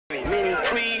Meaning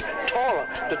pre-Torah.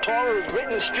 The Torah is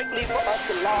written strictly for us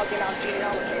to log in our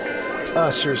genealogy.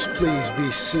 Ushers, please be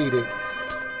seated.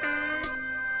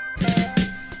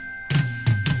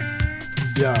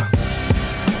 Yeah.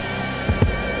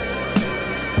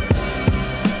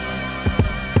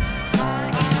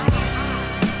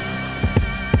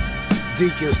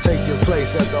 Deacons, take your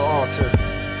place at the altar.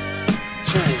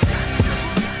 Chain.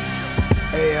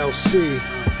 ALC.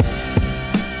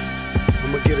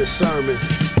 I'ma get a sermon.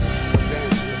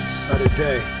 Evangelist of the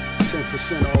day.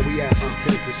 10%, all we ask is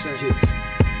 10%. Yeah.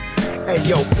 Hey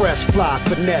yo, fresh fly,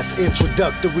 finesse,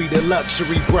 introductory to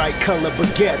luxury, bright color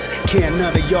baguettes. Can't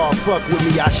none of y'all fuck with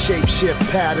me, I shape shift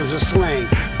patterns of slang.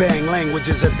 Bang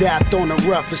languages, adapt on the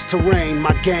roughest terrain.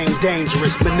 My game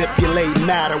dangerous, manipulate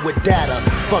matter with data.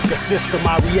 Fuck a system,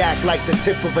 I react like the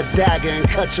tip of a dagger and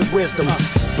cut your wisdom.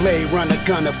 Blade runner,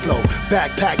 gunner flow,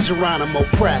 backpack Geronimo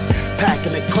Pratt.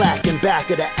 Packing the clack in back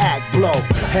of the act, blow.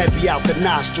 Heavy out the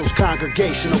nostrils,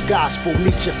 congregational gospel.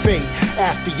 Meet your fate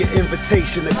after your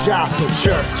invitation to jostle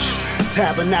church.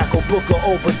 Tabernacle, book of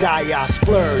Obadiah, I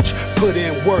splurge. Put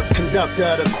in work, conductor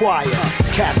of the choir.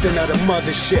 Captain of the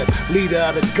mothership, leader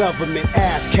of the government,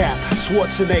 ass cap.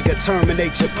 Schwarzenegger,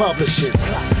 terminate your publishing.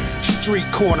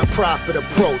 Street corner profit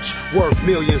approach. Worth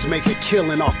millions, make a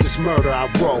killing off this murder I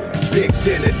wrote. Big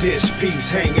dinner dish piece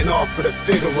hanging off of the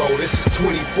Figaro. This is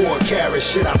 24 karat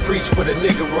shit I preach for the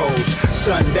niggeros.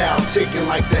 Sundial ticking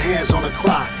like the hands on the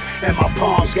clock. And my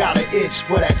palms got an itch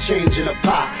for that change in the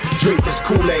pot. Drink this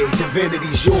Kool-Aid,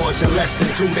 divinity's yours in less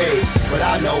than 2 days. But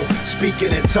I know,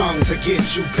 speaking in tongues will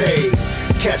get you paid.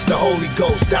 Catch the Holy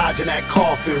Ghost dodging that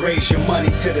coffin. Raise your money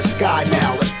to the sky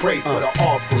now, let's pray for the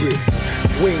offering.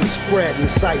 Yeah. Wings spread and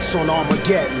sights on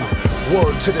Armageddon.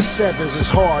 Word to the sevens is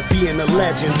hard, being a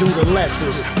legend. Do the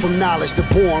lessons, from knowledge to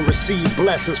born, receive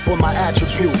blessings for my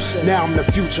attributes. Now I'm the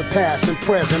future, past and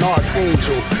present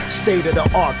archangel. State of the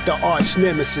art, the arch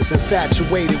nemesis.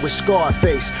 Infatuated with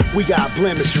Scarface, we got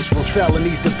blemishes from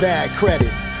felonies to bad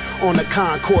credit. On the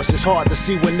concourse, it's hard to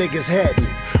see where niggas heading.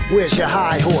 Where's your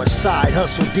high horse? Side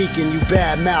hustle deacon, you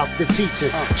bad mouth the teacher.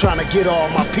 Trying to get all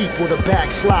my people to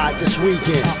backslide this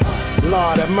weekend.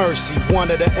 Lord of mercy, one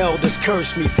of the elders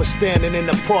cursed me for standing in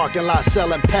the parking lot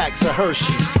selling packs of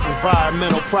Hershey's.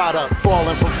 Environmental product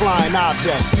falling from flying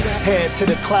objects. Head to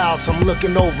the clouds, I'm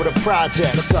looking over the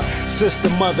project. Sister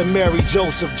Mother Mary,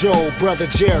 Joseph Joe, Brother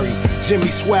Jerry, Jimmy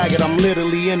Swaggart, I'm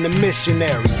literally in the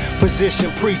missionary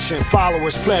position preaching,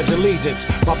 followers pledge allegiance.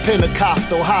 My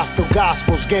Pentecostal hostile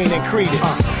gospels gaining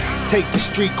credence. Take the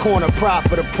street corner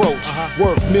profit approach.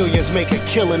 Worth millions, make a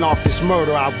killing off this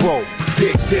murder I wrote.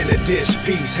 Big dinner dish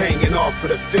piece hanging off of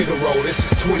the Figaro.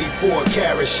 This is 24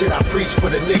 karat shit I preach for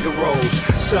the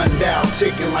niggeros. Sundial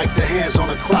ticking like the hands on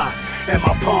the clock. And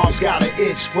my palms got an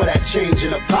itch for that change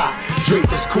in the pot. Drink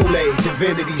this Kool-Aid,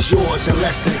 divinity's yours in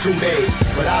less than 2 days.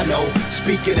 But I know,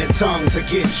 speaking in tongues will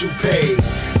get you paid.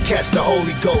 Catch the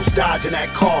Holy Ghost dodging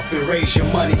that coffin. Raise your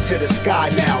money to the sky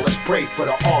now, let's pray for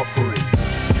the offering.